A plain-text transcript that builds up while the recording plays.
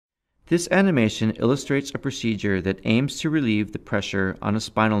This animation illustrates a procedure that aims to relieve the pressure on a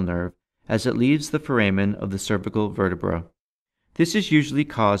spinal nerve as it leaves the foramen of the cervical vertebra. This is usually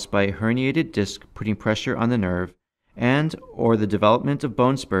caused by a herniated disc putting pressure on the nerve, or the development of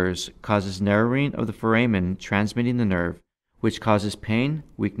bone spurs causes narrowing of the foramen transmitting the nerve, which causes pain,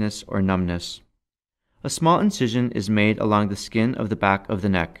 weakness, or numbness. A small incision is made along the skin of the back of the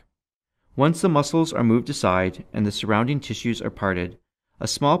neck. Once the muscles are moved aside and the surrounding tissues are parted, a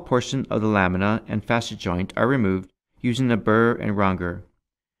small portion of the lamina and facet joint are removed using a burr and wronger.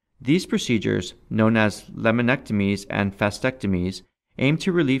 These procedures, known as laminectomies and fascectomies, aim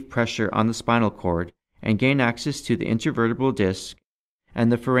to relieve pressure on the spinal cord and gain access to the intervertebral disc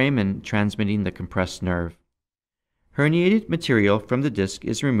and the foramen transmitting the compressed nerve. Herniated material from the disc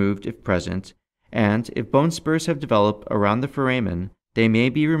is removed if present, and if bone spurs have developed around the foramen, they may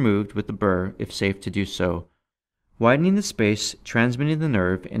be removed with a burr if safe to do so, widening the space transmitting the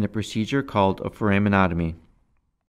nerve in a procedure called a foraminotomy.